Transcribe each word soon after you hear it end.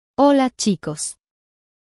Hola chicos.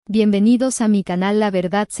 Bienvenidos a mi canal La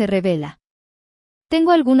Verdad se Revela.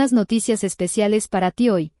 Tengo algunas noticias especiales para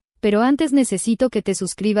ti hoy, pero antes necesito que te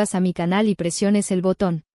suscribas a mi canal y presiones el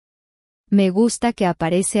botón me gusta que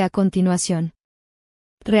aparece a continuación.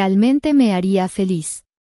 Realmente me haría feliz.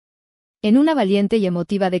 En una valiente y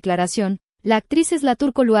emotiva declaración, la actriz Sila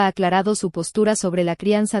Turkoglu ha aclarado su postura sobre la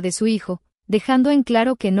crianza de su hijo, dejando en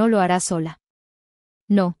claro que no lo hará sola.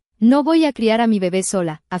 No voy a criar a mi bebé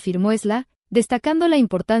sola, afirmó Sila, destacando la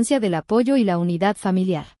importancia del apoyo y la unidad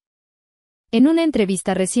familiar. En una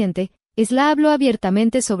entrevista reciente, Sila habló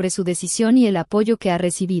abiertamente sobre su decisión y el apoyo que ha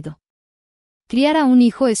recibido. Criar a un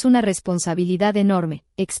hijo es una responsabilidad enorme,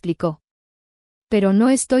 explicó. Pero no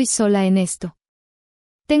estoy sola en esto.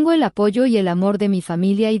 Tengo el apoyo y el amor de mi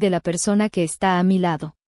familia y de la persona que está a mi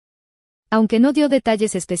lado. Aunque no dio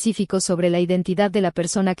detalles específicos sobre la identidad de la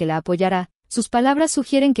persona que la apoyará, sus palabras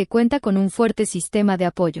sugieren que cuenta con un fuerte sistema de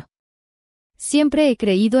apoyo. Siempre he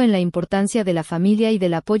creído en la importancia de la familia y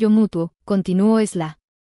del apoyo mutuo, continuó Sila.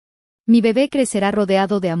 Mi bebé crecerá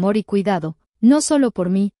rodeado de amor y cuidado, no solo por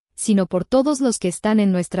mí, sino por todos los que están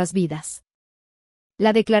en nuestras vidas.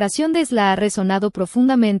 La declaración de Sila ha resonado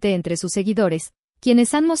profundamente entre sus seguidores,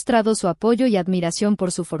 quienes han mostrado su apoyo y admiración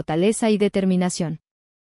por su fortaleza y determinación.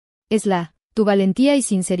 Sila, tu valentía y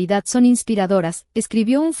sinceridad son inspiradoras,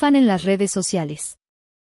 escribió un fan en las redes sociales.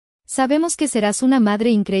 Sabemos que serás una madre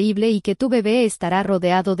increíble y que tu bebé estará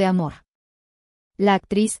rodeado de amor. La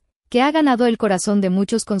actriz, que ha ganado el corazón de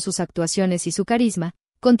muchos con sus actuaciones y su carisma,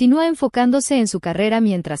 continúa enfocándose en su carrera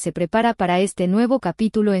mientras se prepara para este nuevo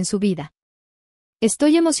capítulo en su vida.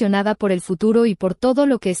 Estoy emocionada por el futuro y por todo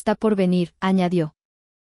lo que está por venir, añadió.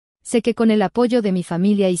 Sé que con el apoyo de mi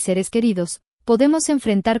familia y seres queridos, podemos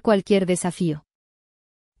enfrentar cualquier desafío.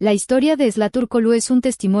 La historia de Sila Turkoglu es un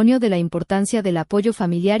testimonio de la importancia del apoyo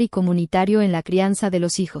familiar y comunitario en la crianza de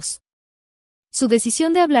los hijos. Su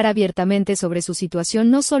decisión de hablar abiertamente sobre su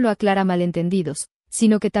situación no solo aclara malentendidos,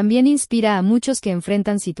 sino que también inspira a muchos que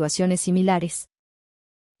enfrentan situaciones similares.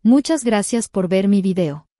 Muchas gracias por ver mi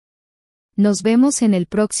video. Nos vemos en el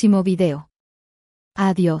próximo video.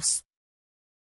 Adiós.